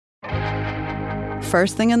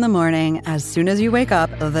First thing in the morning, as soon as you wake up,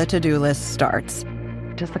 the to-do list starts.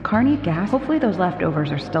 Does the car need gas? Hopefully those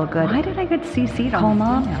leftovers are still good. Why did I get CC'd on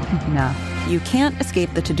Mom? No. You can't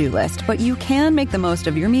escape the to-do list, but you can make the most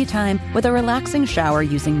of your me time with a relaxing shower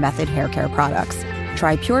using Method Hair Care products.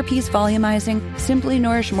 Try Pure Peace Volumizing, Simply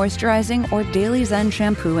Nourish Moisturizing, or Daily Zen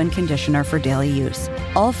Shampoo and Conditioner for daily use.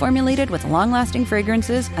 All formulated with long-lasting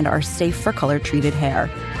fragrances and are safe for color-treated hair.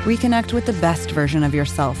 Reconnect with the best version of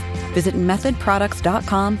yourself. Visit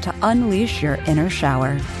methodproducts.com to unleash your inner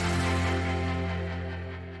shower.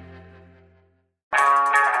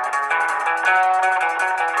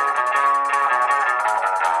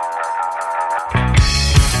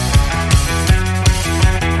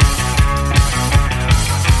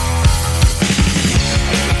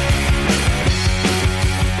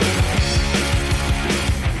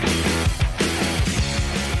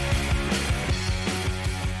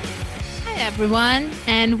 Everyone,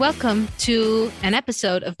 and welcome to an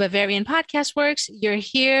episode of Bavarian Podcast Works. You're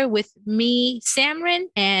here with me, Samrin,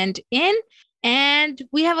 and In, and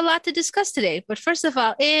we have a lot to discuss today. But first of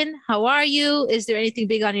all, In, how are you? Is there anything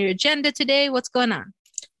big on your agenda today? What's going on?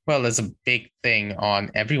 Well, there's a big thing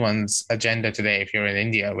on everyone's agenda today if you're in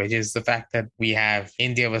India, which is the fact that we have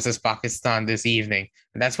India versus Pakistan this evening.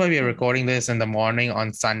 And that's why we're recording this in the morning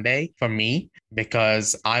on Sunday for me,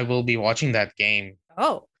 because I will be watching that game.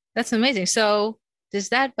 Oh. That's amazing. So does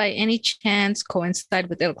that by any chance coincide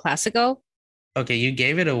with El Clasico? Okay, you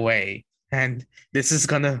gave it away. And this is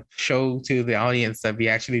going to show to the audience that we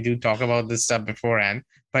actually do talk about this stuff beforehand.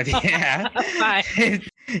 But yeah,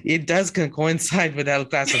 it does coincide with El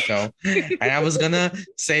Clasico. And I was going to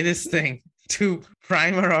say this thing to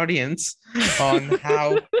prime our audience on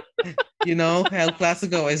how, El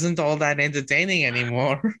Clasico isn't all that entertaining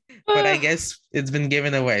anymore. But I guess it's been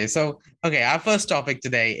given away. So, okay, our first topic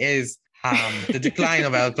today is the decline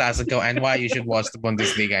of El Clasico and why you should watch the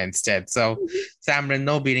Bundesliga instead. So, Samrin,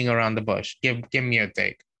 no beating around the bush. Give me your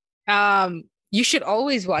take. You should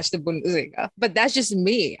always watch the Bundesliga, but that's just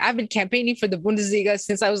me. I've been campaigning for the Bundesliga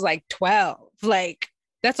since I was like 12. Like,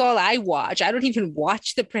 that's all I watch. I don't even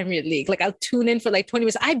watch the Premier League. Like, I'll tune in for like 20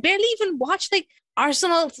 minutes. I barely even watch like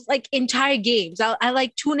Arsenal's like entire games. I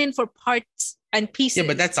like tune in for parts and pieces. Yeah,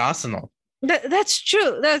 but that's Arsenal. That's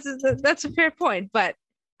true. That's a fair point. But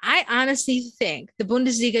I honestly think the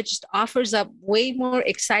Bundesliga just offers up way more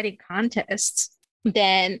exciting contests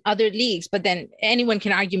than other leagues. But then anyone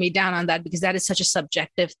can argue me down on that because that is such a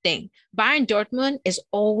subjective thing. Bayern Dortmund is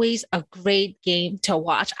always a great game to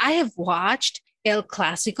watch. I have watched El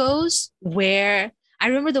Clasicos where I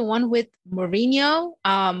remember the one with Mourinho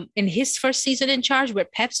in his first season in charge where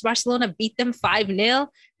Pep's Barcelona beat them 5-0.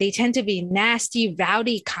 They tend to be nasty,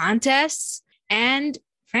 rowdy contests. And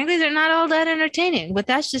frankly, they're not all that entertaining, but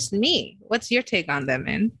that's just me. What's your take on them,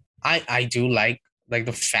 Man? I do like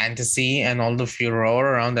the fantasy and all the furor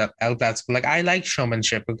around the El Clasico. Like, I like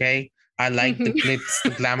showmanship, okay? I like the glitz, the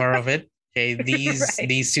glamour of it. Okay,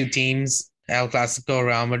 these two teams, El Clasico,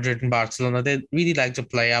 Real Madrid and Barcelona, they really like to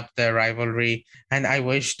play up their rivalry. And I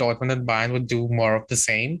wish Dortmund and Bayern would do more of the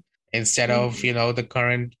same instead of, the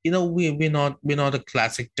current, we're not a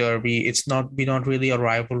classic derby. We're not really a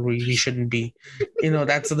rivalry. We shouldn't be,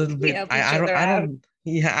 that's a little bit,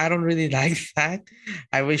 I don't really like that.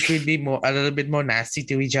 I wish we'd be a little bit more nasty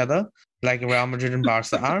to each other like Real Madrid and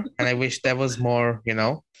Barca are. And I wish there was more,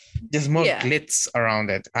 there's more glitz around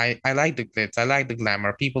it. I like the glitz. I like the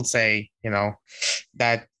glamour. People say,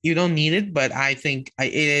 that you don't need it, but I think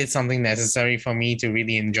it is something necessary for me to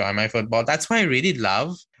really enjoy my football. That's why I really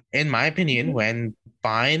love, in my opinion, when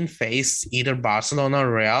Bayern face either Barcelona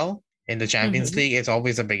or Real in the Champions League, it's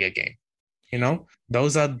always a bigger game.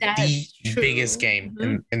 Those are the biggest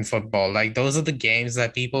game in football. Like, those are the games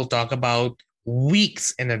that people talk about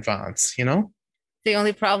weeks in advance, The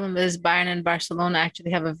only problem is Bayern and Barcelona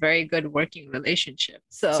actually have a very good working relationship.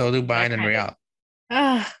 So do Bayern and Real.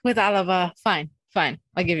 With Alaba, fine.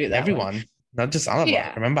 I'll give you that. Everyone, one. Not just Alaba.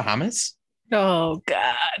 Yeah. Remember James? Oh,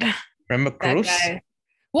 God. Remember Cruz?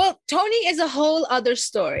 Well, Tony is a whole other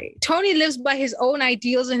story. Tony lives by his own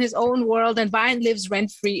ideals in his own world, and Bayern lives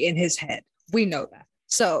rent-free in his head. We know that.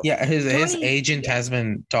 So yeah, his agent has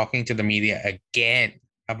been talking to the media again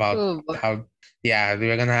about how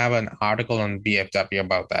we're gonna have an article on BFW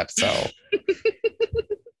about that. So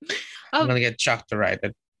I'm gonna get Chuck to write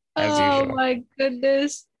it as usual. Oh my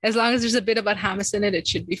goodness! As long as there's a bit about James in it, it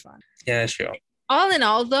should be fun. Yeah, sure. All in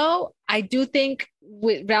all, though, I do think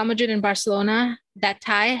with Real Madrid and Barcelona, that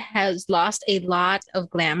tie has lost a lot of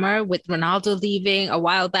glamour with Ronaldo leaving a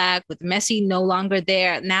while back, with Messi no longer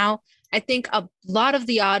there. Now I think a lot of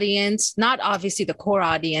the audience, not obviously the core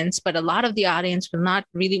audience, but a lot of the audience will not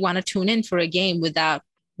really want to tune in for a game without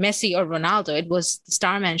Messi or Ronaldo. It was the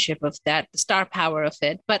starmanship of that, the star power of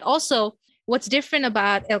it. But also, what's different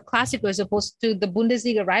about El Clasico as opposed to the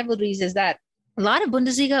Bundesliga rivalries is that a lot of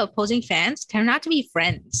Bundesliga opposing fans turn out to be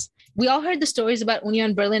friends. We all heard the stories about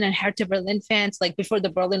Union Berlin and Hertha Berlin fans, like before the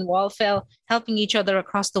Berlin Wall fell, helping each other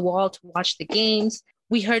across the wall to watch the games.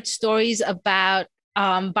 We heard stories about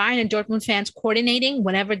Bayern and Dortmund fans coordinating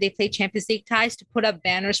whenever they played Champions League ties to put up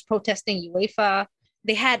banners protesting UEFA.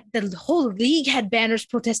 They had the whole league had banners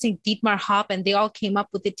protesting Dietmar Hopp, and they all came up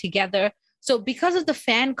with it together. So because of the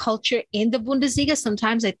fan culture in the Bundesliga,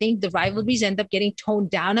 sometimes I think the rivalries end up getting toned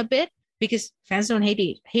down a bit because fans don't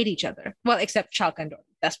hate each other. Well, except Schalke and Dortmund.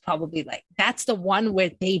 That's probably that's the one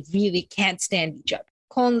where they really can't stand each other.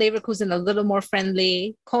 Cologne, Leverkusen, a little more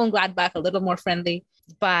friendly. Cologne, Gladbach, a little more friendly.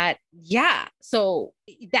 But yeah, so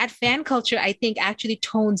that fan culture, I think, actually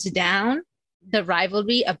tones down the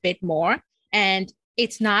rivalry a bit more. And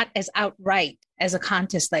it's not as outright as a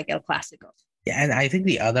contest like El Clasico. Yeah, and I think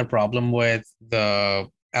the other problem with the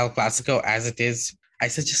El Clasico as it is, I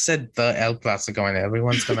just said the El Clasico and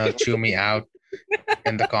everyone's going to chew me out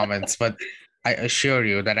in the comments. But I assure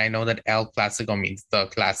you that I know that El Clasico means the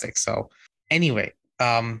classic. So anyway,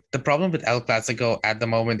 the problem with El Clasico at the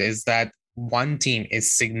moment is that one team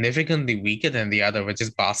is significantly weaker than the other, which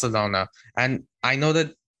is Barcelona. And I know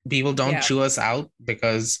that people don't chew us out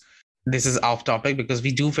because this is off topic, because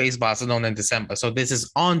we do face Barcelona in December. So this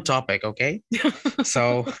is on topic, okay?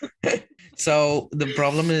 So the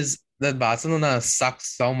problem is that Barcelona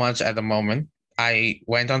sucks so much at the moment. I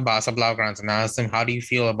went on Barca Blaugrana and asked them, how do you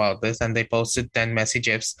feel about this? And they posted 10 Messi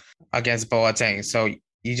gifs against Boateng. So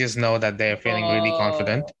you just know that they're feeling really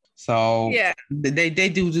confident. So yeah, they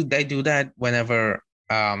do that whenever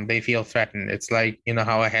they feel threatened. It's like, you know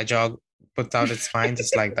how a hedgehog puts out its spine,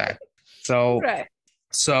 just like that. So right.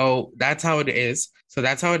 So that's how it is. So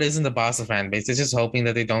that's how it is in the Barca fan base. They're just hoping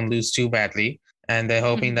that they don't lose too badly. And they're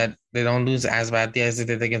hoping that they don't lose as badly as they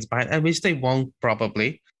did against Bayern. I wish they won't,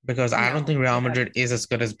 probably, because I don't think Real Madrid is as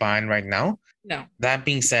good as Bayern right now. No. That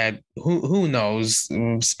being said, who knows?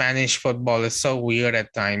 Spanish football is so weird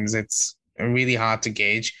at times. It's really hard to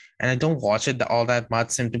gauge. And I don't watch it all that much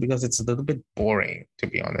simply because it's a little bit boring, to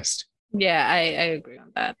be honest. Yeah, I agree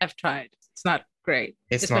on that. I've tried. It's not great.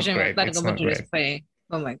 Especially not great. It's not great. Play.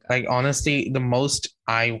 Oh my God. Like, honestly, the most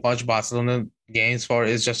I watch Barcelona games for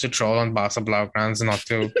is just to troll on Barca Blaugrana, not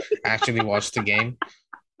to actually watch the game.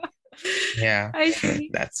 Yeah. I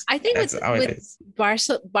think with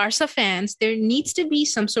Barca fans, there needs to be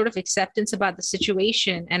some sort of acceptance about the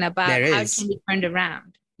situation and about how it can be turned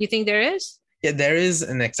around. You think there is? Yeah, there is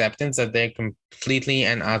an acceptance that they're completely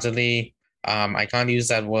and utterly I can't use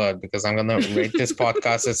that word because I'm gonna rate this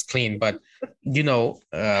podcast as clean, but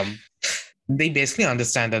they basically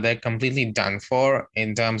understand that they're completely done for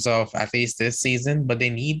in terms of at least this season, but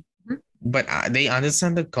they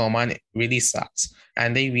understand that Koeman really sucks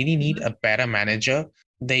and they really need a better manager.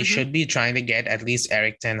 They should be trying to get at least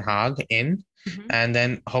Erik ten Hag in, and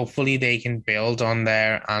then hopefully they can build on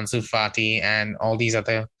their Ansu Fati and all these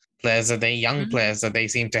other players that young players that they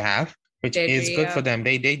seem to have, which is good for them.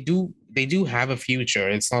 They do have a future.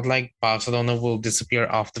 It's not like Barcelona will disappear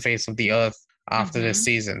off the face of the earth after this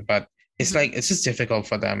season, but it's just difficult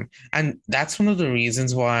for them. And that's one of the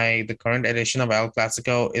reasons why the current edition of El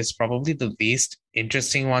Clasico is probably the least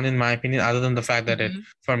interesting one, in my opinion, other than the fact that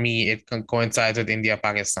for me, it coincides with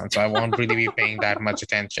India-Pakistan. So I won't really be paying that much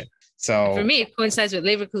attention. So for me, it coincides with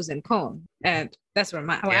Leverkusen and Cologne. And that's where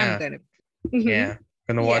I'm going to be. Yeah.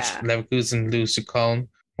 Going to watch Leverkusen lose to Cologne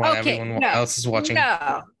while everyone else is watching.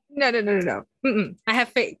 No. I have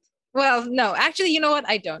faith. Well, no, actually, you know what?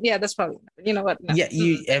 I don't. Yeah, that's probably, you know what? No. Yeah,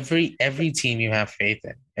 every team you have faith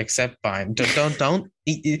in, except Bayern. Don't.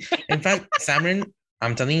 In fact, Samrin,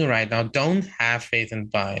 I'm telling you right now, don't have faith in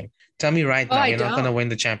Bayern. Tell me right now, you're not going to win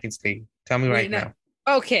the Champions League. Tell me right now.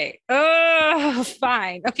 Okay. Oh,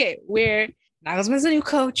 fine. Okay, Nagelsmann's a new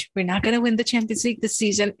coach. We're not going to win the Champions League this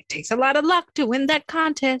season. It takes a lot of luck to win that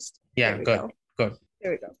contest. Yeah, good.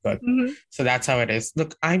 There we go. Good. So that's how it is.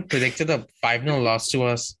 Look, I predicted a 5-0 loss to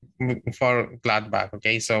us for Gladbach.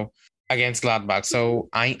 Okay, so against Gladbach. So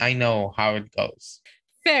I know how it goes.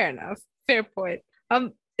 Fair enough. Fair point.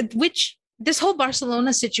 Which this whole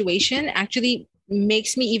Barcelona situation actually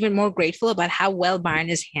makes me even more grateful about how well Bayern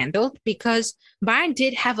is handled, because Bayern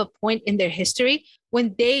did have a point in their history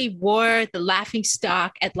when they were the laughing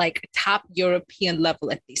stock at like top European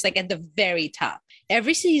level, at least, like at the very top.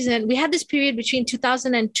 Every season, we had this period between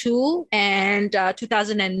 2002 and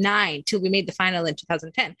 2009 till we made the final in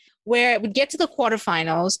 2010, where we'd get to the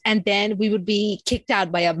quarterfinals and then we would be kicked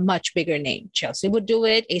out by a much bigger name. Chelsea would do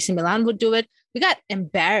it, AC Milan would do it. We got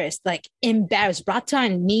embarrassed, brought to our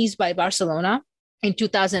knees by Barcelona in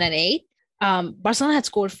 2008. Barcelona had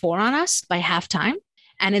scored 4 on us by halftime.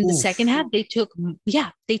 And in the second half, they took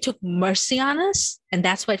mercy on us. And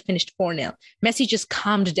that's why it finished 4-0. Messi just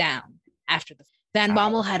calmed down after the Van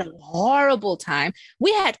Bommel had a horrible time.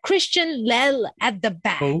 We had Christian Lell at the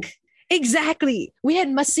back. Who? Exactly. We had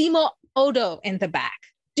Massimo Odo in the back.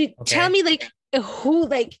 Tell me who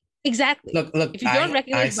exactly. Look, if you don't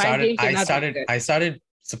recognize I started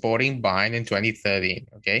supporting Bayern in 2013.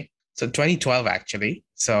 Okay. So 2012 actually.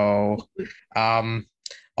 So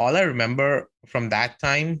all I remember from that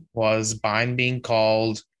time was Bayern being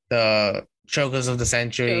called the chokers of the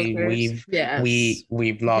century.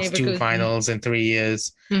 We've lost 2 finals in 3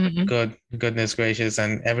 years. Mm-hmm. Goodness gracious.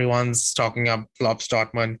 And everyone's talking up Klopp's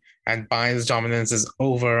Dortmund and Bayern's dominance is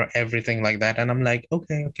over, everything like that. And I'm like,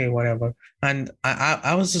 okay, whatever. And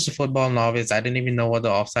I was just a football novice. I didn't even know what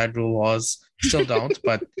the offside rule was. Still don't,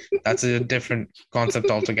 but that's a different concept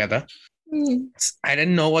altogether. I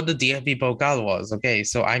didn't know what the DFB Pokal was. Okay,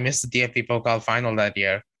 so I missed the DFB Pokal final that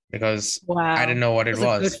year because I didn't know what it was. It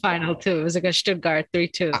was a good final too. It was against Stuttgart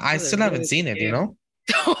 3-2. I still haven't seen it, you know?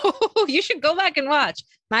 You should go back and watch.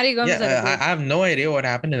 Mario Gomez. I have no idea what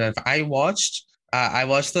happened in it. I watched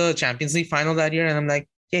the Champions League final that year and I'm like,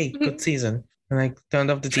 yay, good season. And I turned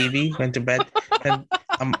off the TV, went to bed. And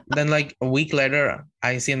then like a week later,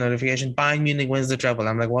 I see a notification, Bayern Munich wins the treble.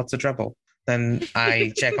 I'm like, what's the treble? Then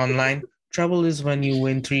I check online. Treble is when you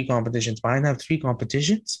win 3 competitions. Bayern have 3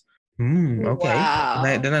 competitions? Okay. Wow.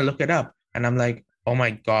 And then I look it up and I'm like, oh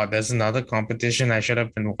my God, there's another competition I should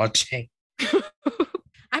have been watching.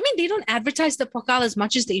 I mean, they don't advertise the Pokal as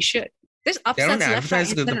much as they should. There's upsets. They don't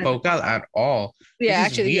advertise the Pokal at all. Yeah,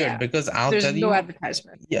 actually, weird because there's no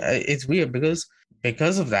advertisement. Yeah, it's weird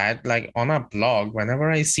because of that, like on our blog, whenever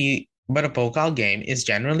I see, but a Pokal game is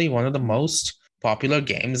generally one of the most popular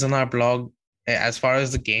games on our blog as far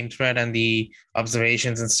as the game thread and the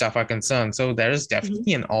observations and stuff are concerned. So there is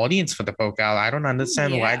definitely an audience for the Pokal. I don't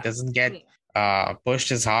understand why it doesn't get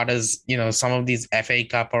pushed as hard as, some of these FA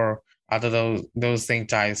Cup or other those thing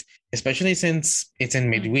ties, especially since it's in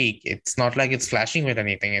midweek. It's not like it's clashing with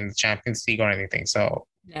anything in the Champions League or anything. So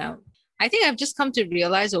no, I think I've just come to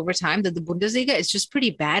realize over time that the Bundesliga is just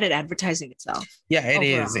pretty bad at advertising itself. Yeah, it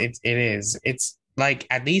is. It is. It's like,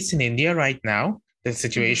 at least in India right now, the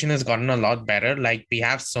situation has gotten a lot better. Like we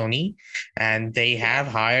have Sony and they have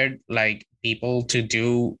hired like people to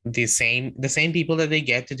do the same people that they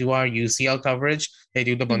get to do our UCL coverage. They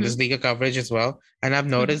do the Bundesliga coverage as well. And I've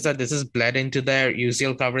noticed that this has bled into their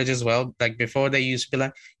UCL coverage as well. Like before they used to be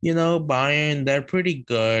like, Bayern, they're pretty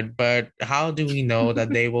good, but how do we know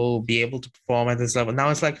that they will be able to perform at this level? Now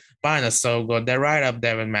it's like Bayern is so good. They're right up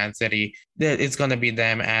there with Man City. It's going to be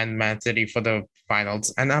them and Man City for the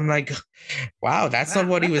finals. And I'm like, wow, that's not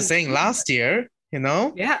what he was saying last year,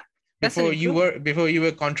 Yeah. Before you were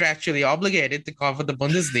contractually obligated to cover the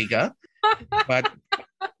Bundesliga, but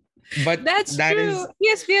that's true.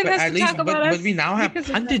 ESPN has to talk about us. But we now have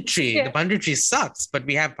punditry. Yeah. The punditry sucks, but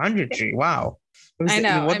we have punditry. Wow. I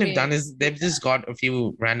know. What they've done is they've just got a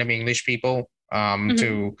few random English people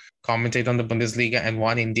to commentate on the Bundesliga and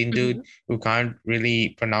one Indian dude who can't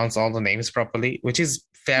really pronounce all the names properly, which is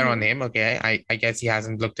fair on him. Okay, I guess he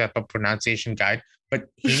hasn't looked up a pronunciation guide, but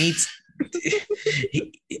he needs.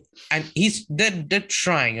 They're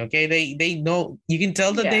trying. Okay, they know, you can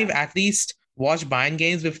tell that they've at least watched Bayern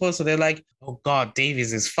games before, so they're like, oh God,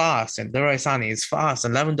 Davies is fast and Leroy Sané is fast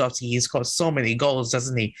and Lewandowski, he's got so many goals,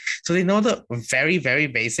 doesn't he? So they know the very, very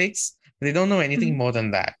basics. They don't know anything more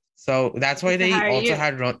than that. So that's why they also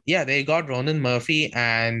had they got Ronan Murphy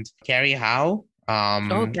and Kerry Howe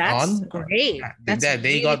that's great.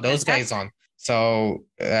 They got those guys on. So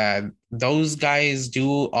those guys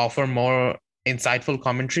do offer more insightful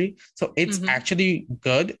commentary. So it's actually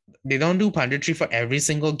good. They don't do punditry for every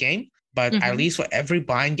single game, but at least for every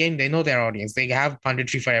Bayern game, they know their audience. They have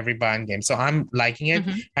punditry for every Bayern game. So I'm liking it.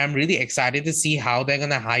 I'm really excited to see how they're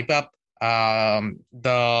going to hype up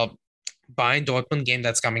the Bayern Dortmund game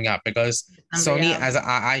that's coming up, because Sony, as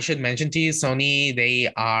I should mention to you, Sony,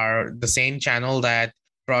 they are the same channel that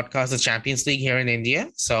broadcasts the Champions League here in India.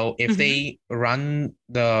 So if they run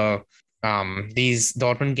the these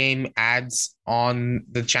Dortmund game ads on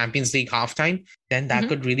the Champions League halftime, then that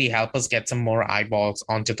could really help us get some more eyeballs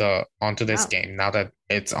onto this game now that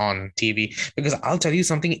it's on TV. Because I'll tell you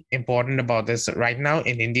something important about this. Right now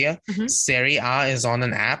in India, Serie A is on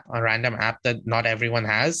an app, a random app that not everyone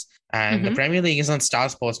has. And the Premier League is on Star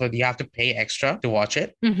Sports, but you have to pay extra to watch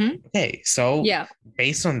it. Okay, so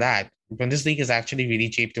based on that, Bundesliga is actually really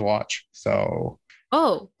cheap to watch. So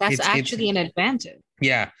that's actually an advantage.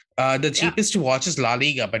 Yeah. The cheapest to watch is La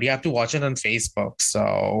Liga, but you have to watch it on Facebook.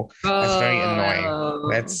 So that's very annoying.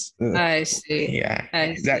 That's I see. Yeah.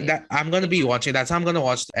 I see. That I'm gonna be watching. That's how I'm gonna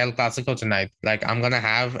watch El Clasico tonight. Like I'm gonna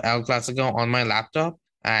have El Clasico on my laptop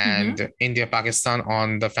and India Pakistan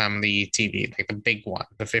on the family TV, like the big one,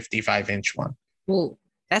 the 55-inch one. Oh,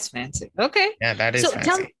 that's fancy. Okay. Yeah, that is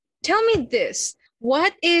fancy. Tell me this.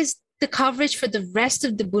 What is the coverage for the rest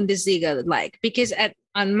of the Bundesliga like? Because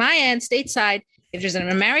on my end, stateside, if there's an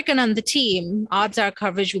American on the team, odds are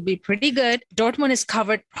coverage will be pretty good. Dortmund is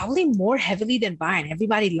covered probably more heavily than Bayern.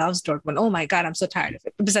 Everybody loves Dortmund. Oh my God, I'm so tired of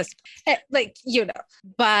it. Besides,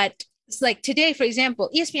 but it's like today, for example,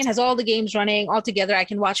 ESPN has all the games running all together. I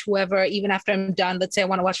can watch whoever, even after I'm done. Let's say I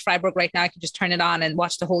want to watch Freiburg right now. I can just turn it on and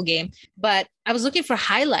watch the whole game. But I was looking for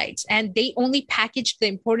highlights and they only packaged the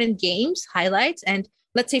important games, highlights. And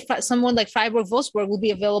let's say someone like Freiburg Wolfsburg will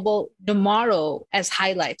be available tomorrow as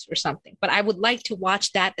highlights or something. But I would like to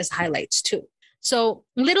watch that as highlights too. So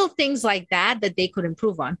little things like that they could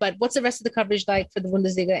improve on. But what's the rest of the coverage like for the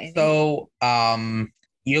Bundesliga? So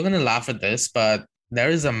you're going to laugh at this, but there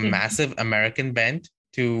is a massive American bent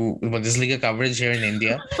to Bundesliga coverage here in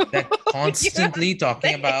India that constantly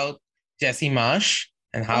talking about Jesse Marsch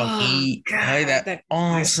and how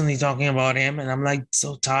constantly talking about him. And I'm like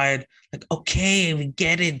so tired. Like, okay, we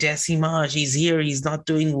get it. Jesse Marsch, he's here. He's not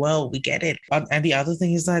doing well. We get it. And the other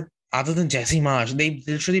thing is that other than Jesse Marsch, they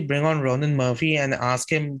literally bring on Ronan Murphy and ask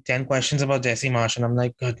him 10 questions about Jesse Marsch. And I'm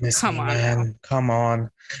like, goodness, come on.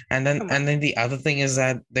 And then the other thing is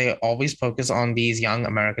that they always focus on these young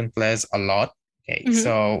American players a lot. Okay,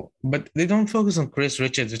 so, but they don't focus on Chris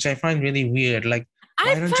Richards, which I find really weird. Like,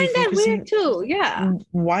 I find that weird too. Yeah.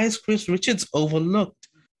 Why is Chris Richards overlooked?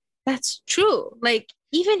 That's true. Like,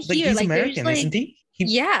 even here, he's American, isn't he?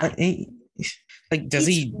 Does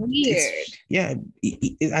he? Weird.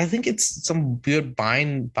 I think it's some weird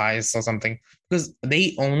Bayern bias or something because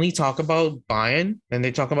they only talk about Bayern, then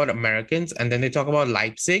they talk about Americans, and then they talk about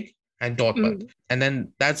Leipzig and Dortmund, and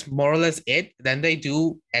then that's more or less it. Then they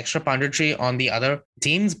do extra punditry on the other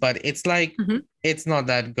teams, but it's like it's not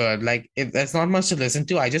that good. Like there's not much to listen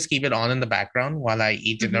to. I just keep it on in the background while I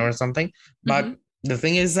eat dinner or something. But the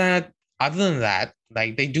thing is that other than that,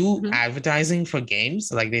 like they do advertising for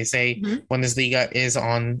games. Like they say Bundesliga is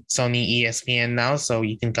on Sony ESPN now, so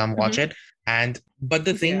you can come watch it. But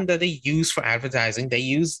the thing that they use for advertising, they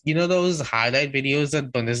use, those highlight videos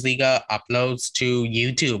that Bundesliga uploads to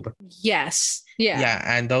YouTube. Yes. Yeah. Yeah.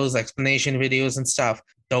 And those explanation videos and stuff.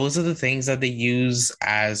 Those are the things that they use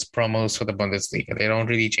as promos for the Bundesliga. They don't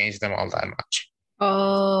really change them all that much.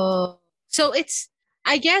 Oh, so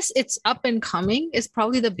I guess it's up and coming is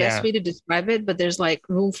probably the best way to describe it, but there's like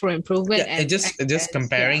room for improvement. Yeah, and just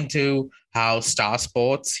comparing to how Star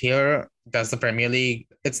Sports here does the Premier League,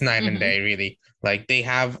 it's night and day, really. Like they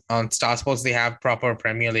have on Star Sports, they have proper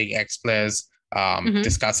Premier League ex-players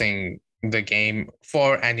discussing the game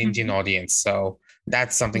for an Indian audience. So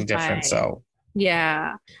that's something different. So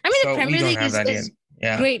yeah, I mean the Premier League is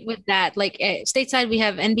great with that. Like stateside, we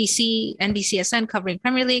have NBCSN covering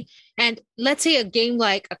Premier League. And let's say a game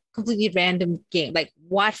like a completely random game, like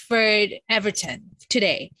Watford Everton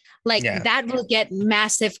today, like that will get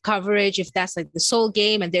massive coverage if that's like the sole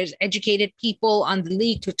game and there's educated people on the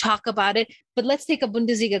league to talk about it. But let's take a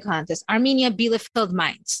Bundesliga contest, Arminia Bielefeld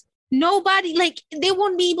Mainz. Nobody, like they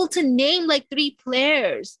won't be able to name like 3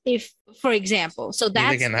 players if, for example. So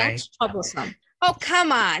that's troublesome. Oh,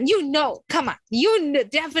 come on. Come on. You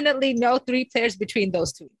definitely know 3 players between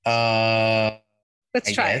those 2.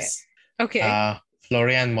 Let's try it. Okay.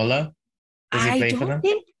 Florian Muller. Does he play for them?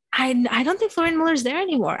 I don't think Florian Muller's there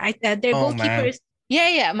anymore. Their goalkeepers.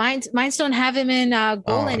 Man. Yeah. Mines don't have him in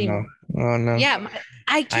goal anymore. No. Oh, no. Yeah.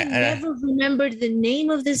 I can never remember the name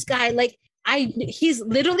of this guy. Like, he's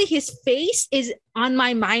literally, his face is on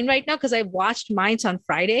my mind right now because I watched Mainz on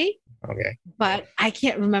Friday. Okay. But I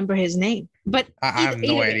can't remember his name. But I have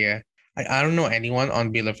no idea. I don't know anyone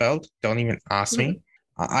on Bielefeld. Don't even ask me.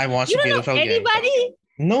 I watched the Bielefeld game. Anybody?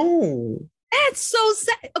 No. That's so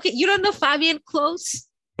sad. Okay, you don't know Fabian Klos?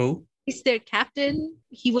 Who? He's their captain.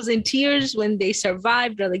 He was in tears when they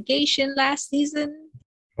survived relegation last season.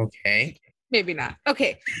 Okay. Maybe not.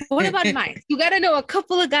 Okay. What about Mainz? You got to know a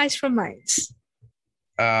couple of guys from Mainz.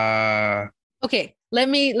 Okay. Let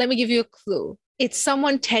me give you a clue. It's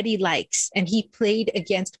someone Teddy likes, and he played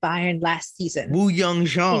against Bayern last season. Wu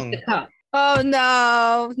Young-jong. Oh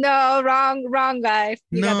no, wrong guy.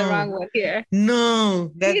 You got the wrong one here.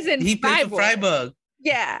 No, he played for Freiburg. Freiburg.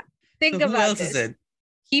 Yeah. Think So about who else this. is it?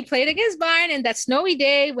 He played against Bayern in that snowy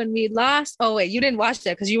day when we lost. Oh wait, you didn't watch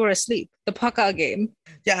that because you were asleep. The Pokal game.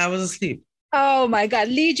 Yeah, I was asleep. Oh my God,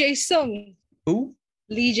 Lee Jae-sung. Who?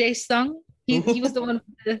 Lee Jae-sung. He was the one.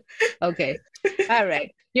 Okay. All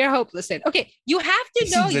right. You're hopeless then. Okay. You have to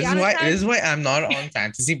know. This is why I'm not on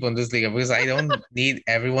Fantasy Bundesliga, because I don't need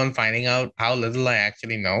everyone finding out how little I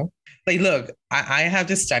actually know. Like, look, I have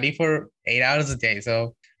to study for 8 hours a day.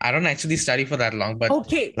 So I don't actually study for that long. But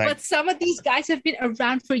okay, but some of these guys have been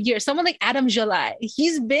around for years. Someone like Adam Jalai,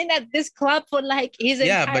 he's been at this club for like his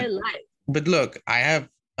entire life. But look, I have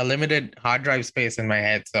a limited hard drive space in my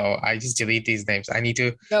head, so I just delete these names. I need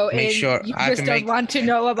to make sure. You just don't want to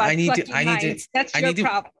know about. That's your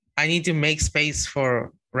problem. I need to make space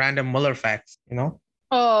for random Muller facts. You know.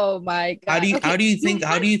 Oh my God! How do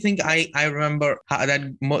you think I remember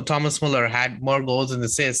that Thomas Muller had more goals and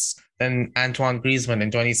assists than Antoine Griezmann in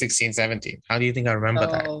 2016-17? How do you think I remember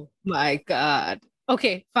that? Oh my God!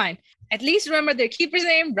 Okay, fine. At least remember their keeper's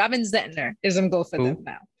name, Robin Zentner. Is I'm go for them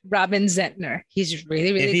now. Robin Zentner. He's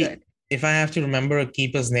really, really good. If I have to remember a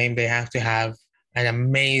keeper's name, they have to have an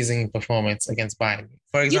amazing performance against Bayern.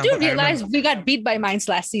 For example, you do realize we got beat by Mainz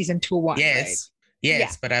last season 2-1. Yes. Right?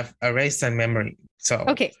 Yes, but I've erased that memory. So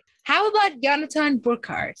okay. How about Jonathan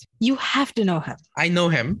Burkhardt? You have to know him. I know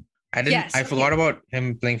him. I forgot about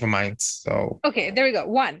him playing for Mainz. So okay, there we go.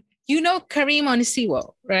 One. You know Karim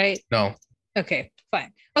Onisiwo, right? No. Okay,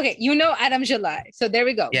 fine. Okay, you know Adam Jalai. So there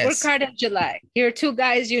we go. Yes. Burkhardt and Jalai. Here are two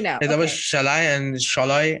guys you know. There was Shalai and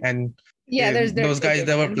Sholoi and there's those guys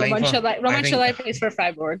that were playing Roman for Roman Shalai plays for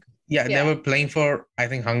Freiburg. Yeah, they were playing for I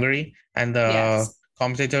think Hungary, and the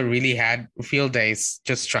commentator really had field days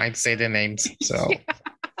just trying to say their names. So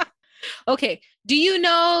okay. Do you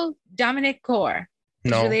know Dominic Kor?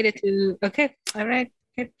 No. He's related to all right.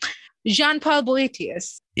 Okay. Jean-Paul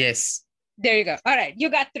Boetius. Yes. There you go. All right, you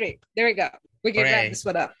got 3. There we go. We can wrap this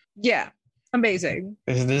one up. Yeah, amazing.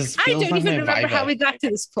 This I don't even remember how we got to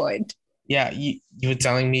this point. Yeah, you were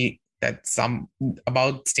telling me that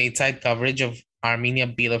about stateside coverage of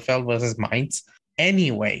Arminia Bielefeld versus Mainz.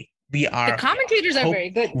 Anyway, the commentators are very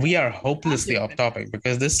good. We are hopelessly off topic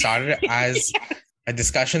because this started as a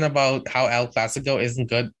discussion about how El Clasico isn't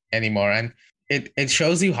good anymore, and it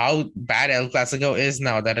shows you how bad El Clasico is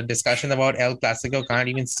now that a discussion about El Clasico can't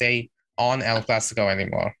even stay on El Clasico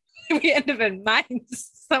anymore. We end up in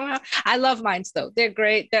Mainz somehow. I love Mainz though. They're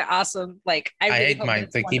great. They're awesome. Like I really hate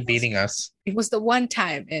Mainz. They keep beating us. It was the one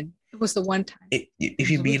time, and it was the one time. If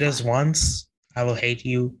you beat us once, I will hate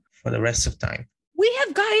you for the rest of time. We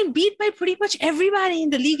have gotten beat by pretty much everybody in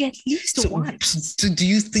the league at least once. So do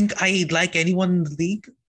you think I like anyone in the league?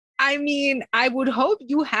 I mean, I would hope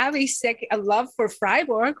you have a love for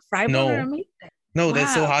Freiburg. Freiburg are amazing. No, they're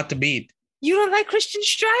so hard to beat. You don't like Christian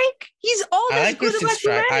Streich? He's always good about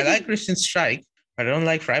humanity. I like Christian Streich, but I don't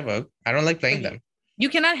like Freiburg. I don't like playing them. You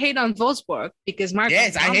cannot hate on Wolfsburg because Mark.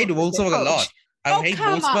 Yes, I hate Wolfsburg a lot. I hate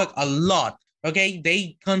Wolfsburg a lot. Okay,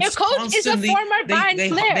 they their coach is a former Bayern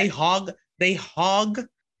player. They hog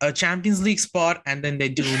a Champions League spot and then they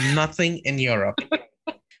do nothing in Europe.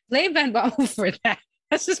 Blame Van Bommel for that.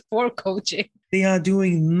 That's just poor coaching. They are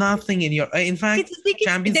doing nothing in Europe. In fact,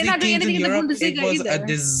 Champions League teams in Europe, it was a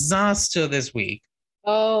disaster this week.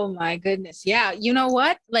 Oh my goodness. Yeah. You know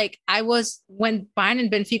what? Like when Bayern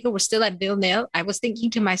and Benfica were still at 0-0, I was thinking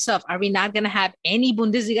to myself, are we not going to have any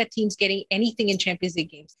Bundesliga teams getting anything in Champions League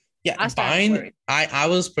games? Yeah, Bayern, I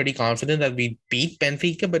was pretty confident that we beat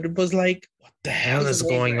Benfica, but it was like, what the hell is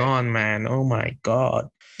going on, man? Oh my God.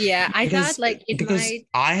 Yeah, I thought like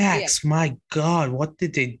Ajax, my God, what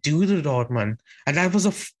did they do to Dortmund? And that was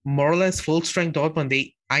a more or less full strength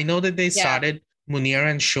Dortmund. I know that they started Munir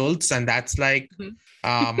and Schultz, and that's like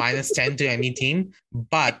minus 10 to any team,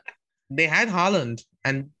 but they had Haaland,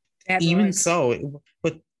 and so it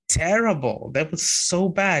was terrible. That was so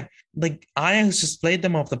bad. Like Ajax just played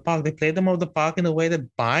them off the park. They played them off the park in a way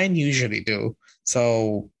that Bayern usually do.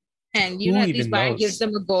 So. And at least Bayern gives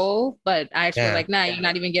them a goal, but I feel like, you're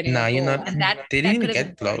not even getting a goal. You're not. And they didn't even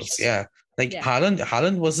get close. Yeah. Like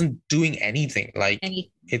Haaland wasn't doing anything. Like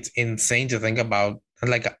it's insane to think about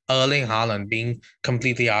like Erling Haaland being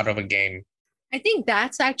completely out of a game. I think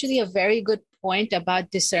that's actually a very good point about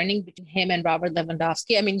discerning between him and Robert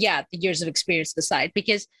Lewandowski. I mean, the years of experience aside,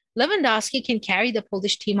 because Lewandowski can carry the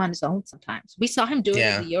Polish team on his own sometimes. We saw him do it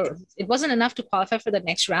at the Euros. It wasn't enough to qualify for the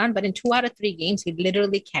next round, but in 2 out of 3 games, he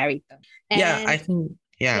literally carried them. Yeah, I think,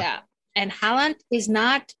 Yeah. And Haaland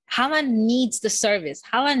needs the service.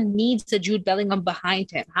 Haaland needs the Jude Bellingham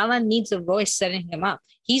behind him. Haaland needs a Royce setting him up.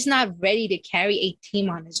 He's not ready to carry a team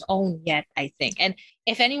on his own yet, I think. And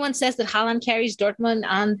if anyone says that Haaland carries Dortmund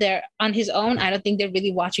on his own, I don't think they're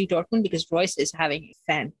really watching Dortmund, because Royce is having a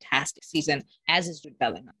fantastic season, as is Jude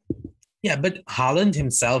Bellingham. Yeah, but Haaland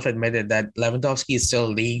himself admitted that Lewandowski is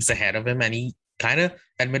still leagues ahead of him, and he kind of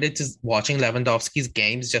admitted to watching Lewandowski's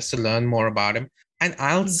games just to learn more about him. And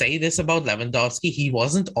I'll say this about Lewandowski, he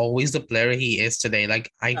wasn't always the player he is today.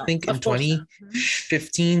 Like, I think in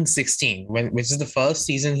 2015-16, which is the first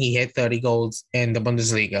season he hit 30 goals in the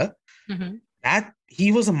Bundesliga, that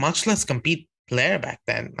he was a much less complete player back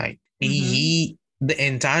then. Like, the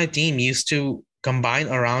entire team used to combine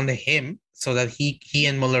around him so that he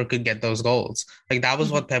and Muller could get those goals. Like, that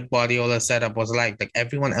was what Pep Guardiola's setup was like. Like,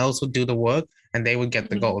 everyone else would do the work and they would get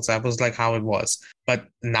the goals. That was like how it was. But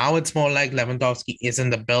now it's more like Lewandowski is in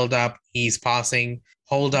the build-up. He's passing.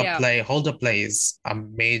 Hold-up play is a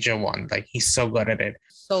major one. Like, he's so good at it.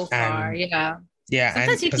 So far, Yeah,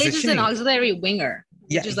 sometimes and he plays as an auxiliary winger,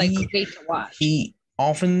 which is like great to watch. He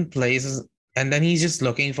often plays, and then he's just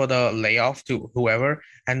looking for the layoff to whoever.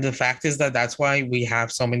 And the fact is that that's why we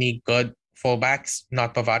have so many good fullbacks,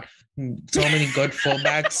 not Pavard, so many good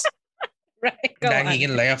fullbacks that he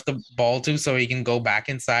can lay off the ball to, so he can go back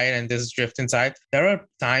inside and just drift inside. There are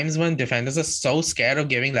times when defenders are so scared of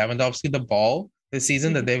giving Lewandowski the ball this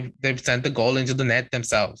season that they've sent the goal into the net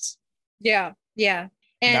themselves. Yeah.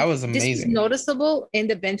 And that was amazing. This was noticeable in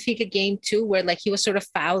the Benfica game too, where like he was sort of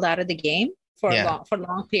fouled out of the game for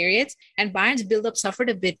long periods, and Bayern's build-up suffered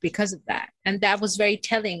a bit because of that. And that was very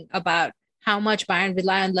telling about how much Bayern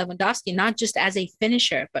rely on Lewandowski, not just as a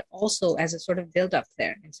finisher, but also as a sort of build-up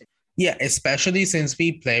player. Yeah, especially since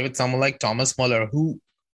we play with someone like Thomas Muller, who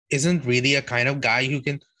isn't really a kind of guy who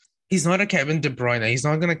can... He's not a Kevin De Bruyne. He's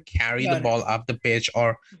not going to carry the ball up the pitch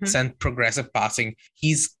or send progressive passing.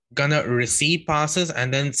 He's going to receive passes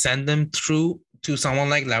and then send them through to someone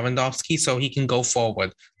like Lewandowski so he can go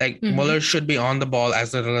forward. Like, Muller should be on the ball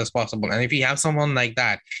as little as possible. And if you have someone like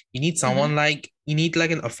that, you need someone you need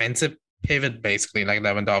like an offensive pivot, basically, like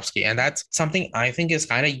Lewandowski. And that's something I think is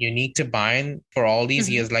kind of unique to Bayern for all these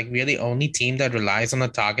years. Like, we're the only team that relies on a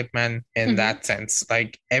target man in that sense.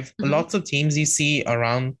 Like, lots of teams you see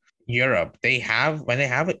around Europe, when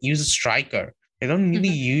they use a striker, they don't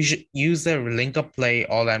really use their link-up play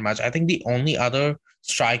all that much. I think the only other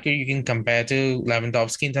striker you can compare to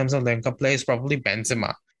Lewandowski in terms of link-up play is probably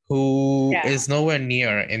Benzema, who is nowhere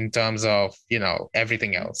near in terms of,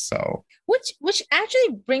 everything else. So, which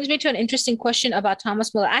actually brings me to an interesting question about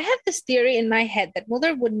Thomas Muller. I have this theory in my head that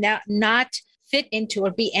Muller would not fit into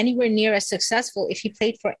or be anywhere near as successful if he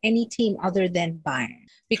played for any team other than Bayern,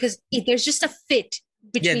 because there's just a fit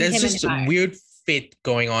between him and Bayern. There's just a weird fit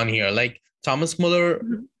going on here. Like, Thomas Muller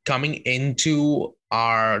coming into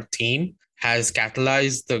our team has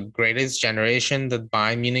catalyzed the greatest generation that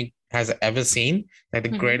Bayern Munich has ever seen, like the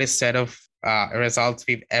greatest set of results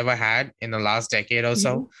we've ever had in the last decade or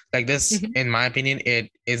so. Like, this, in my opinion, it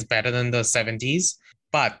is better than the 70s.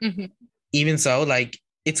 But even so, like,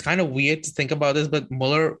 it's kind of weird to think about this, but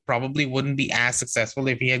Muller probably wouldn't be as successful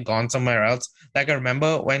if he had gone somewhere else. Like, I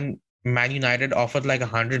remember when Man United offered like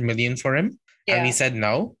 100 million for him, and we said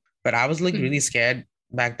no. But I was like really scared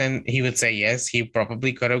back then he would say yes. He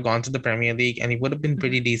probably could have gone to the Premier League and he would have been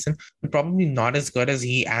pretty decent, but probably not as good as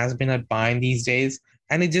he has been at Bayern these days.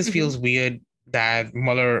 And it just feels weird that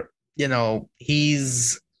Muller,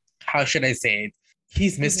 he's, how should I say it?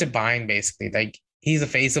 He's Mr. Bayern, basically. Like, he's the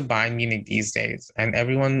face of Bayern Munich these days. And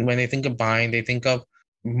everyone, when they think of Bayern, they think of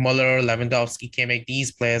Muller, Lewandowski, Kimmich.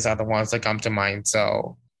 These players are the ones that come to mind.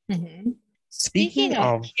 So, speaking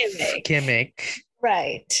of Kimmich,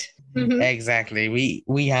 right. Exactly.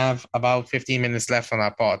 We have about 15 minutes left on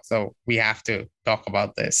our pod, so we have to talk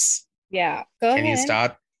about this. Yeah. Go ahead. Can you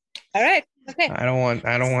start? All right. Okay. I don't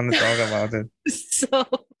want to talk about it. So,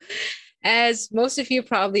 as most of you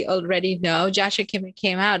probably already know, Joshua Kimmich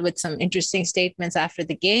came out with some interesting statements after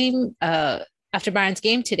the game, after Bayern's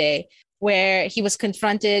game today, where he was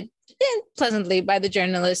confronted pleasantly by the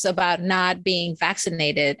journalists about not being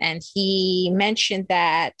vaccinated. And he mentioned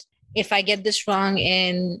that, if I get this wrong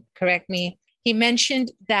and correct me, he mentioned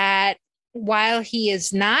that while he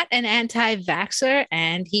is not an anti-vaxxer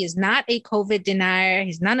and he is not a COVID denier,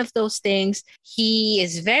 he's none of those things, he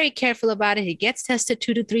is very careful about it. He gets tested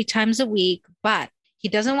 2 to 3 times a week, but he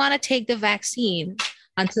doesn't want to take the vaccine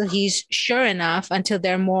until he's sure enough, until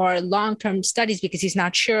there are more long-term studies, because he's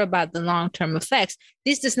not sure about the long-term effects.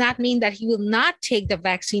 This does not mean that he will not take the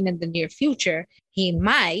vaccine in the near future. He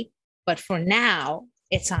might, but for now,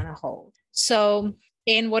 it's on a hold. So,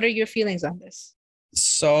 Ian, what are your feelings on this?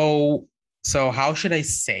 So how should I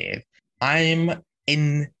say it? I'm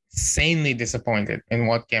insanely disappointed in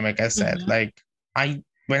what Kemek has said. Like,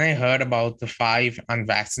 when I heard about the 5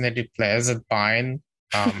 unvaccinated players at Bayern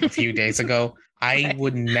a few days ago, I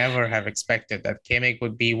would never have expected that Kemek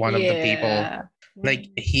would be one of the people. Like,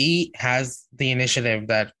 he has the initiative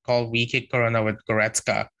that called We Kick Corona with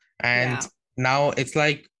Goretzka. And now it's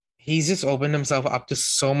like he's just opened himself up to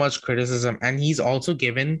so much criticism. And he's also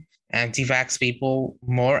given anti-vax people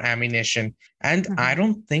more ammunition. And I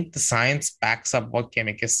don't think the science backs up what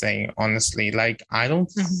Kemek is saying, honestly. Like, I don't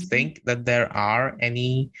think that there are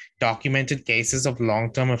any documented cases of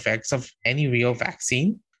long-term effects of any real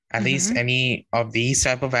vaccine, at least any of these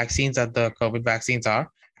type of vaccines that the COVID vaccines are.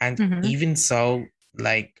 And even so,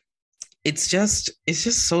 like, it's just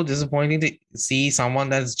so disappointing to see someone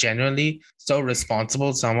that's generally so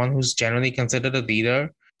responsible, someone who's generally considered a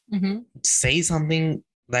leader, say something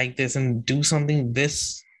like this and do something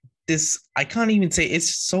this I can't even say,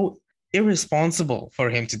 it's so irresponsible for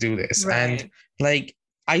him to do this. And like,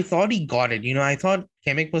 I thought he got it. I thought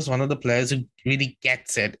Kemek was one of the players who really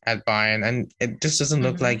gets it at Bayern, and it just doesn't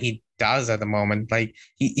look like he does at the moment. Like,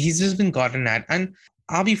 he's just been gotten at. And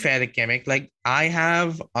I'll be fair to Kemek. Like,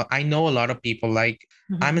 I know a lot of people. Like,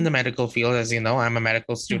 I'm in the medical field, as you know. I'm a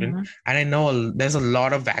medical student, and I know there's a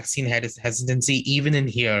lot of vaccine hesitancy, even in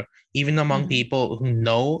here, even among people who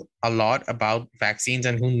know a lot about vaccines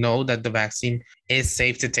and who know that the vaccine is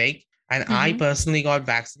safe to take. And I personally got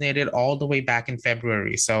vaccinated all the way back in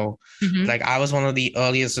February. So like, I was one of the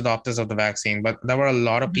earliest adopters of the vaccine, but there were a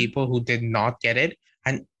lot of people who did not get it.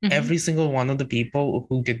 And every single one of the people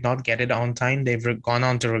who did not get it on time, they've gone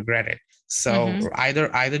on to regret it. So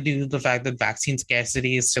either due to the fact that vaccine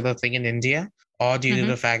scarcity is still a thing in India, or due to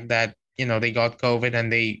the fact that, they got COVID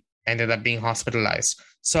and they ended up being hospitalized.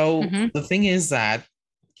 So the thing is that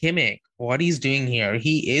Kimmich, what he's doing here,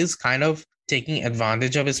 he is kind of taking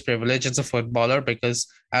advantage of his privilege as a footballer, because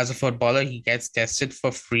as a footballer, he gets tested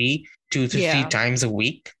for free 2 to 3 times a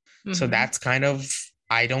week. So that's kind of,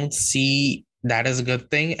 I don't see that as a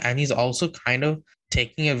good thing. And he's also kind of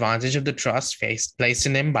taking advantage of the trust placed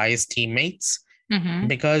in him by his teammates,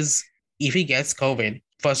 because if he gets COVID,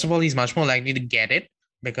 first of all, he's much more likely to get it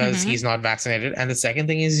because he's not vaccinated. And the second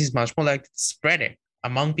thing is he's much more likely to spread it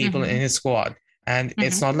among people in his squad. And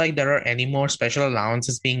it's not like there are any more special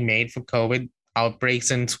allowances being made for COVID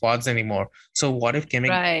outbreaks in squads anymore. So what if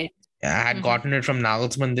Kimmich had gotten it from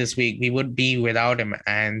Nagelsmann this week? We would be without him,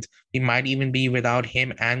 and we might even be without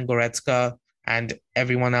him and Goretzka and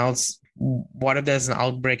everyone else. What if there's an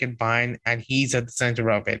outbreak at Bayern and he's at the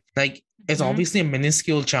center of it? Like, it's obviously a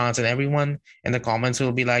minuscule chance, and everyone in the comments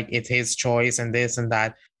will be like, it's his choice and this and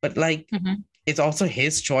that. But like, it's also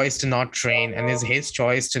his choice to not train, and it's his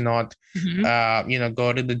choice to not,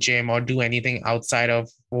 go to the gym or do anything outside of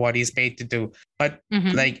what he's paid to do. But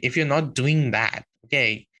like, if you're not doing that,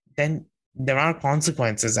 okay, then there are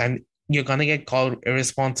consequences, and you're going to get called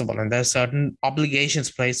irresponsible. And there's certain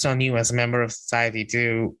obligations placed on you as a member of society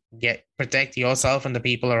to protect yourself and the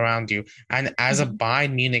people around you. And as a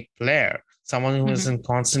Bayern Munich player, someone who is in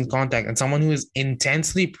constant contact and someone who is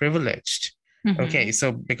intensely privileged. Okay,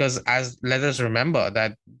 so because let us remember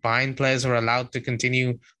that Bayern players were allowed to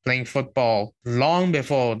continue playing football long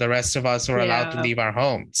before the rest of us were allowed to leave our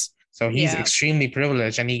homes. So he's extremely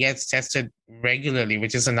privileged, and he gets tested regularly,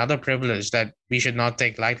 which is another privilege that we should not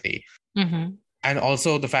take lightly. And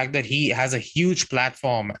also the fact that he has a huge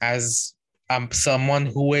platform as someone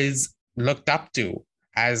who is looked up to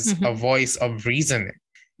as a voice of reason.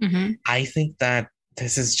 I think that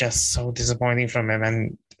this is just so disappointing from him.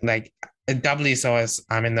 And like, doubly so as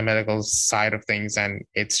I'm in the medical side of things, and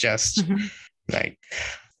it's just like,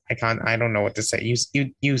 I don't know what to say.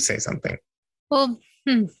 You say something. Well,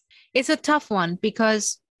 it's a tough one,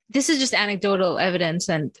 because this is just anecdotal evidence,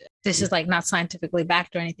 and this is like not scientifically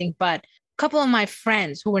backed or anything, but a couple of my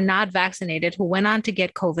friends who were not vaccinated, who went on to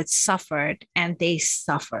get COVID, suffered, and they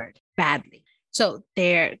suffered badly. So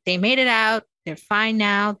they made it out. They're fine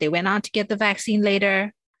now. They went on to get the vaccine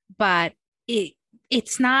later, but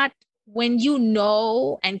it's not, when you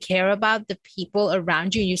know and care about the people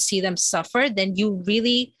around you, you see them suffer, then you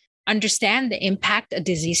really understand the impact a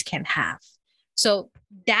disease can have. So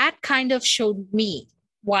that kind of showed me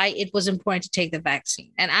why it was important to take the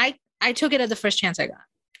vaccine. And I took it at the first chance I got.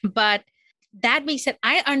 But that being said,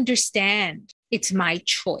 I understand it's my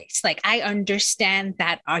choice. Like, I understand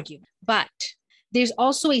that argument. But there's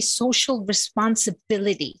also a social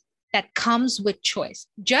responsibility that comes with choice.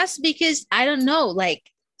 Just because, I don't know, like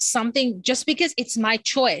something, just because it's my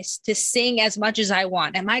choice to sing as much as I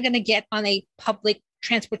want, am I going to get on a public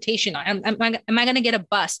transportation? Am I going to get a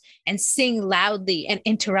bus and sing loudly and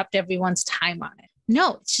interrupt everyone's time on it?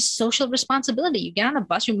 No, it's just social responsibility. You get on a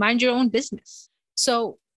bus, you mind your own business.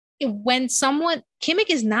 So when Kimmich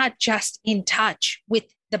is not just in touch with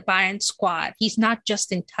the Bayern squad, he's not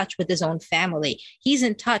just in touch with his own family. He's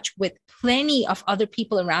in touch with plenty of other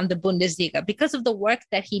people around the Bundesliga because of the work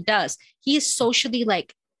that he does. He is socially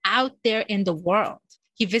like out there in the world.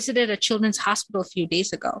 He visited a children's hospital a few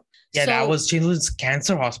days ago. Yeah, that was Children's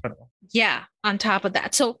Cancer Hospital. Yeah, on top of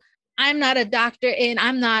that. So I'm not a doctor and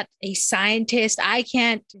I'm not a scientist. I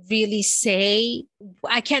can't really say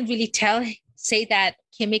that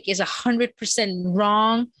Kimmich is 100%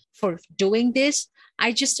 wrong for doing this.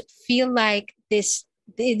 I just feel like this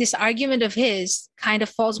argument of his kind of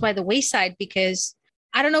falls by the wayside because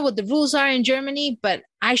I don't know what the rules are in Germany, but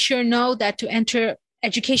I sure know that to enter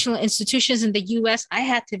educational institutions in the US, I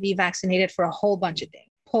had to be vaccinated for a whole bunch of things.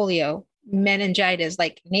 Polio, meningitis,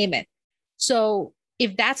 like name it. So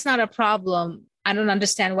if that's not a problem, I don't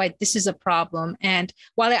understand why this is a problem. And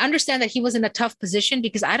while I understand that he was in a tough position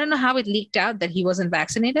because I don't know how it leaked out that he wasn't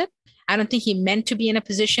vaccinated. I don't think he meant to be in a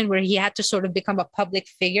position where he had to sort of become a public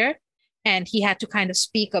figure and he had to kind of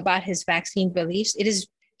speak about his vaccine beliefs. It is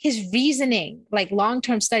his reasoning, like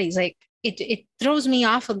long-term studies, like it throws me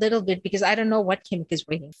off a little bit because I don't know what Kimmich is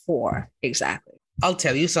waiting for exactly. I'll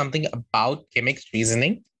tell you something about Kimmich's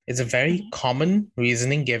reasoning. It's a very common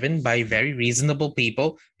reasoning given by very reasonable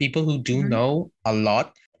people who do know a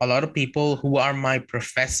lot. A lot of people who are my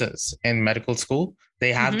professors in medical school,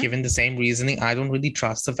 they have given the same reasoning. I don't really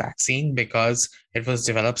trust the vaccine because it was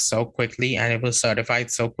developed so quickly and it was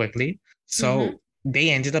certified so quickly. So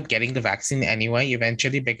they ended up getting the vaccine anyway,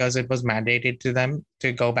 eventually, because it was mandated to them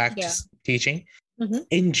to go back to teaching.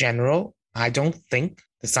 In general, I don't think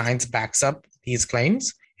the science backs up these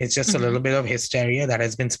claims. It's just a little bit of hysteria that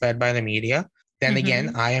has been spread by the media. Then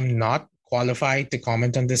again, I am not qualified to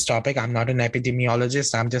comment on this topic. I'm not an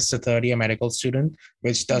epidemiologist. I'm just a third year medical student,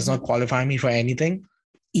 which does not qualify me for anything.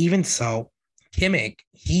 Even so, Kimmich,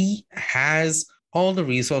 he has all the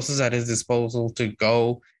resources at his disposal to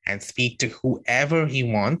go and speak to whoever he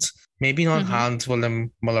wants. Maybe not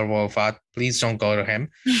Hans-Wilhelm Müller-Wohlfahrt. Please don't go to him.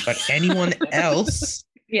 But anyone else,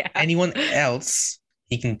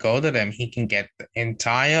 he can go to them. He can get the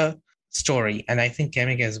entire story. And I think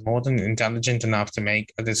Kimmich is more than intelligent enough to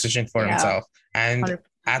make a decision for himself. And 100%.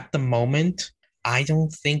 At the moment, I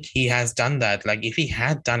don't think he has done that. Like if he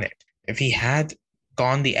had done it, if he had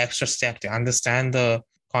gone the extra step to understand the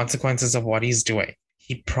consequences of what he's doing,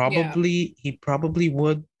 he probably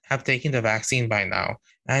would have taken the vaccine by now.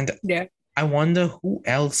 And I wonder who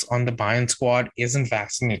else on the Bayern squad isn't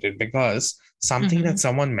vaccinated, because something that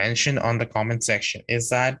someone mentioned on the comment section is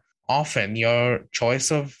that often your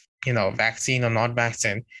choice of, vaccine or not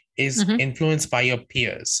vaccine is influenced by your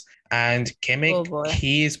peers. And Kimmich,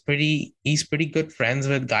 he's pretty good friends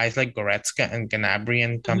with guys like Goretzka and Gnabry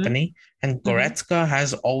and company. And Goretzka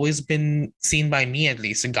has always been seen by me, at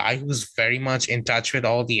least, a guy who's very much in touch with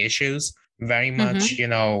all the issues, very much,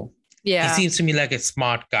 he seems to me like a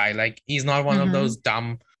smart guy. Like he's not one of those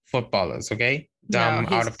dumb footballers, okay? Dumb,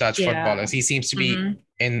 out of touch footballers. He seems to be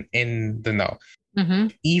in the know.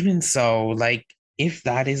 Even so, like if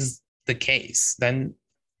that is the case, then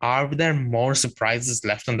are there more surprises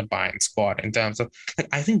left on the Bayern squad in terms of, like,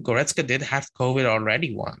 I think Goretzka did have COVID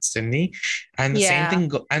already once, didn't he? And the same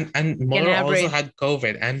thing, and Muller also had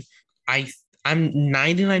COVID. And I'm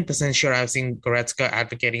 99% sure I've seen Goretzka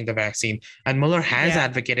advocating the vaccine, and Muller has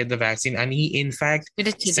advocated the vaccine. And he, in fact,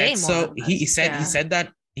 said so. He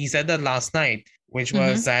said that last night, which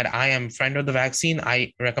was that I am friend of the vaccine.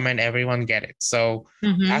 I recommend everyone get it. So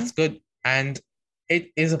that's good. And it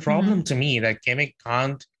is a problem to me that Kimmich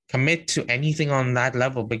can't commit to anything on that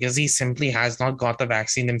level because he simply has not got the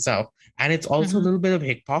vaccine himself. And it's also a little bit of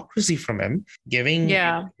hypocrisy from him giving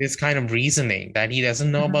this kind of reasoning that he doesn't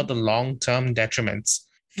know about the long-term detriments.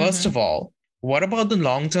 First of all, what about the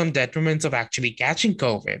long-term detriments of actually catching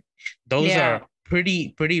COVID? Those are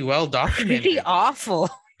pretty well documented. Pretty awful.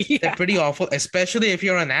 They're pretty awful, especially if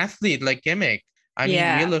you're an athlete like Kimmich. I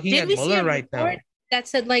mean, we're looking at Muller right now. That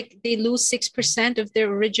said, like they lose 6% of their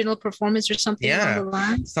original performance or something along the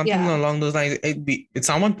line. Something along those lines.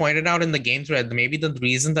 Someone pointed out in the game thread, maybe the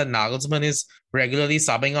reason that Nagelsmann is regularly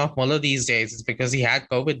subbing off Muller these days is because he had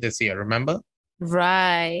COVID this year, remember?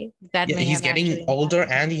 Right. He's getting older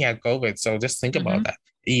and he had COVID. So just think about that.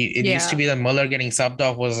 It used to be that Muller getting subbed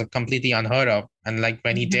off was completely unheard of. And like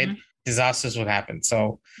when he did, disasters would happen.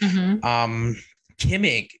 So Mhm.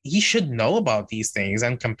 Kimmich, he should know about these things.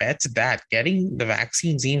 And compared to that, getting the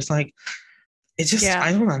vaccine seems like it's just Yeah.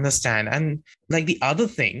 I don't understand. And like the other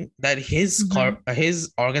thing that his Mhm.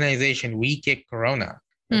 his organization, We Kick Corona,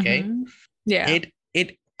 okay, Mhm. Yeah. it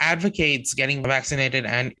advocates getting vaccinated,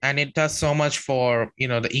 and it does so much for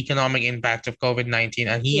the economic impact of COVID-19.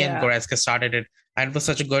 And he and Yeah. Goretzka started it, and it was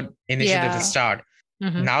such a good initiative Yeah. to start.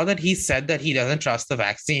 Mhm. Now that he said that he doesn't trust the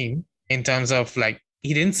vaccine in terms of like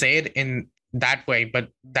he didn't say it in that way, but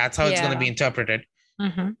that's how it's going to be Yeah. interpreted.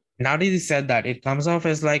 Mhm. Now that he said that, it comes off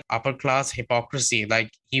as like upper class hypocrisy. Like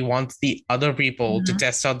he wants the other people to Mhm.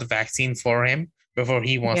 test out the vaccine for him before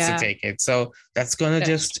he wants to Yeah. take it. So that's going to That's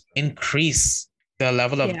just increase the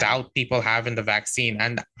level of Yeah. doubt people have in the vaccine.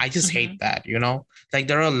 And I just Mhm. hate that, Like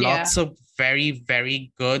there are Yeah. lots of very,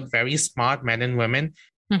 very good, very smart men and women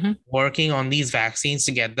Mhm. working on these vaccines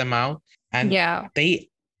to get them out. And Yeah. they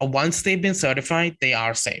once they've been certified, they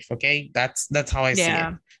are safe. Okay. That's how I see it.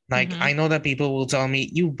 Yeah. Like Mhm. I know that people will tell me,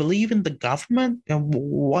 you believe in the government?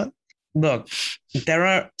 What? Look, there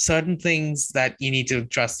are certain things that you need to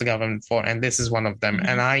trust the government for, and this is one of them. Mhm.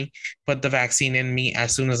 And I put the vaccine in me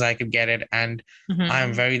as soon as I could get it, and Mhm.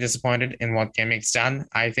 I'm very disappointed in what Kimmich's done.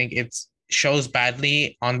 I think it shows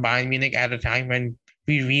badly on Bayern Munich at a time when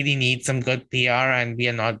we really need some good PR, and we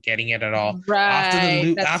are not getting it at all.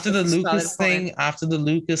 Right. After the Lucas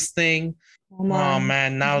thing, oh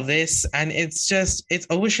man, now this, and it's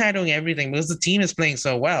overshadowing everything because the team is playing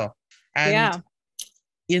so well. And Yeah.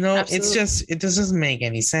 Absolutely. it just doesn't make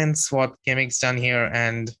any sense what Kimmich's done here.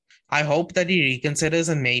 And I hope that he reconsiders,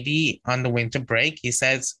 and maybe on the winter break he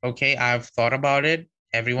says, okay, I've thought about it.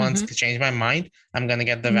 Everyone's Mhm. changed my mind. I'm gonna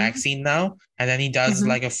get the Mhm. vaccine now. And then he does Mhm.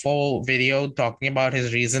 like a full video talking about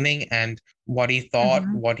his reasoning and what he thought,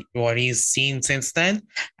 Mhm. what he's seen since then.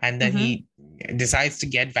 And then Mhm. he decides to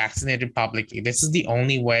get vaccinated publicly. This is the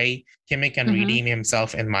only way Kimmich can Mhm. redeem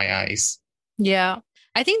himself in my eyes. Yeah.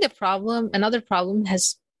 I think another problem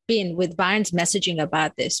has been with Bayern's messaging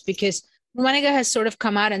about this, because Rummenigge has sort of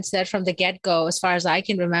come out and said from the get-go, as far as I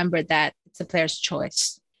can remember, that it's a player's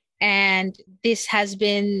choice. And this has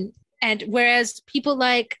been, and whereas people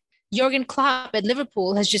like Jurgen Klopp at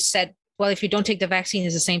Liverpool has just said, well, if you don't take the vaccine,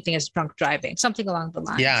 it's the same thing as drunk driving, something along the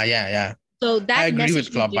lines. Yeah. So that I agree with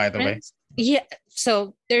messaging Klopp, by the way. difference- Yeah.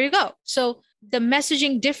 So there you go. So the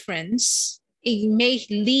messaging difference, it may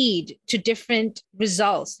lead to different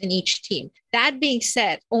results in each team. That being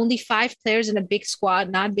said, only 5 players in a big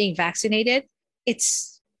squad not being vaccinated,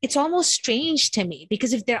 it's almost strange to me,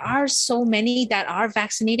 because if there are so many that are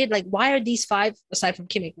vaccinated, like why are these 5, aside from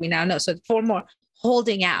Kimmich, we now know, so 4 more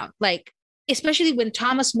holding out? Like, especially when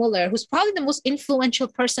Thomas Muller, who's probably the most influential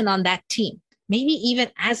person on that team, maybe even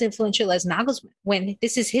as influential as Nagelsmann, when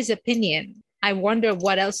this is his opinion, I wonder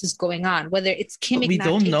what else is going on, whether it's But Kimmich we not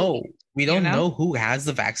don't taking know. it. We don't know who has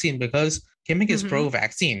the vaccine because Kimmich is Mhm.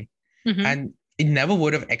 pro-vaccine, Mhm. and it never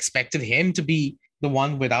would have expected him to be the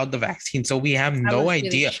one without the vaccine. So we have I no was really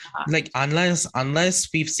idea. shocked. Like unless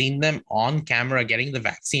we've seen them on camera getting the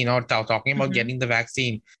vaccine or talking about Mhm. getting the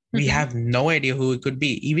vaccine, we Mhm. have no idea who it could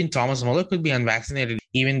be. Even Thomas Muller could be unvaccinated,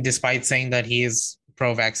 even despite saying that he is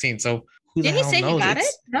pro-vaccine. So who the Didn't he hell say he knows? got it?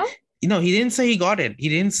 No. He didn't say he got it. He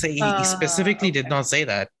didn't say he specifically did Okay. not say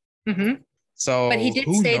that. Mhm. So But he did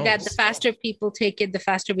who say knows? that the faster people take it, the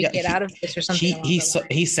faster we Yeah, get out of this, or something along those lines.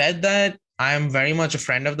 he said that I am very much a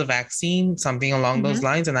friend of the vaccine, something along those Mhm.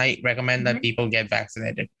 lines, and I recommend that Mhm. people get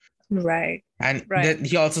vaccinated. Right. And Right.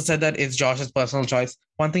 he also said that it's Josh's personal choice.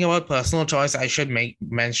 One thing about personal choice, I should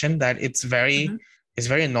mention that it's very Mhm.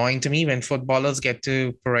 annoying to me when footballers get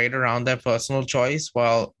to parade around their personal choice,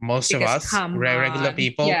 while most of Because us come regular on.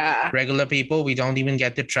 people, Yeah. we don't even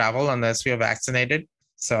get to travel unless we are vaccinated.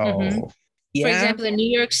 So Mhm. yeah, For example, in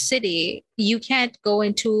New York City, you can't go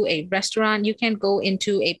into a restaurant, you can't go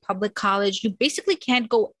into a public college, you basically can't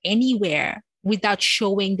go anywhere without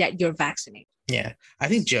showing that you're vaccinated. yeah. I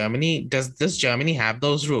think Germany does Germany have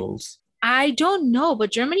those rules? I don't know,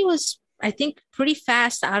 but Germany was, I think, pretty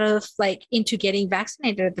fast out of like into getting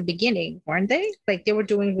vaccinated at the beginning, weren't they? Like they were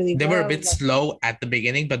doing really They well. were a bit slow at the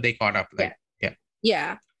beginning, but they caught up. Like,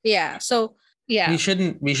 Yeah. So yeah. we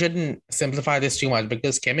shouldn't simplify this too much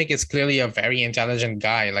because Kimmich is clearly a very intelligent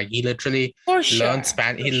guy. Like he literally For sure. learned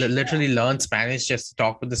Spanish. He literally learned Spanish just to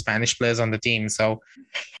talk with the Spanish players on the team. So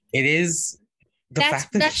it is the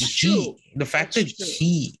fact that he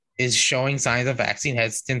is showing signs of vaccine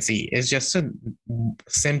hesitancy is just a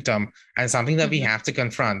symptom and something that we have to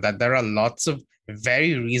confront, that there are lots of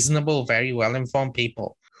very reasonable, very well-informed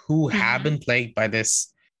people who have been plagued by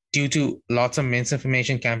this due to lots of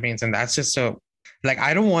misinformation campaigns. And that's just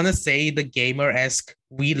I don't want to say the gamer-esque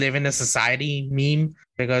we live in a society meme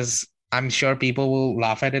because I'm sure people will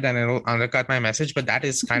laugh at it and it'll undercut my message, but that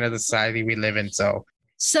is kind of the society we live in. So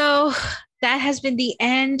that has been the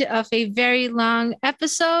end of a very long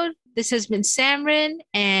episode. This has been Samrin,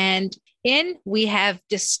 and we have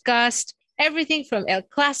discussed everything from El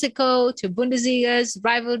Clasico to Bundesliga's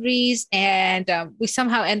rivalries, and we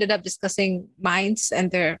somehow ended up discussing Mainz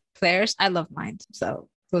and their players. I love Mainz, so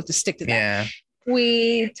we'll just stick to that. Yeah.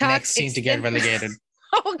 We talked next team to get relegated.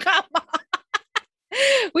 Oh, come on.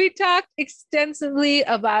 We talked extensively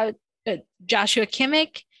about Joshua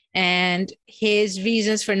Kimmich and his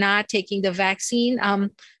reasons for not taking the vaccine.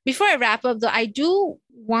 Before I wrap up, though, I do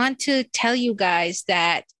want to tell you guys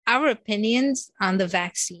that our opinions on the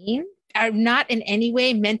vaccine are not in any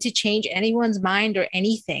way meant to change anyone's mind or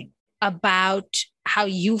anything about how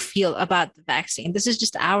you feel about the vaccine. This is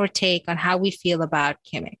just our take on how we feel about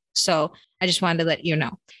Kimmich. So I just wanted to let you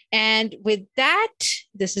know. And with that,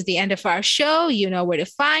 this is the end of our show. You know where to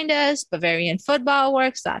find us.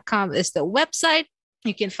 BavarianFootballWorks.com is the website.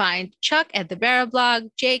 You can find Chuck at the Barra Blog,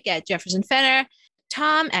 Jake at Jefferson Fenner,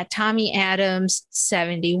 Tom at Tommy Adams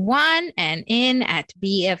 71, and In at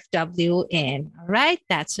BFW In. All right,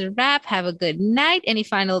 that's a wrap. Have a good night. Any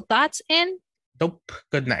final thoughts, In? Nope.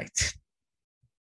 Good night.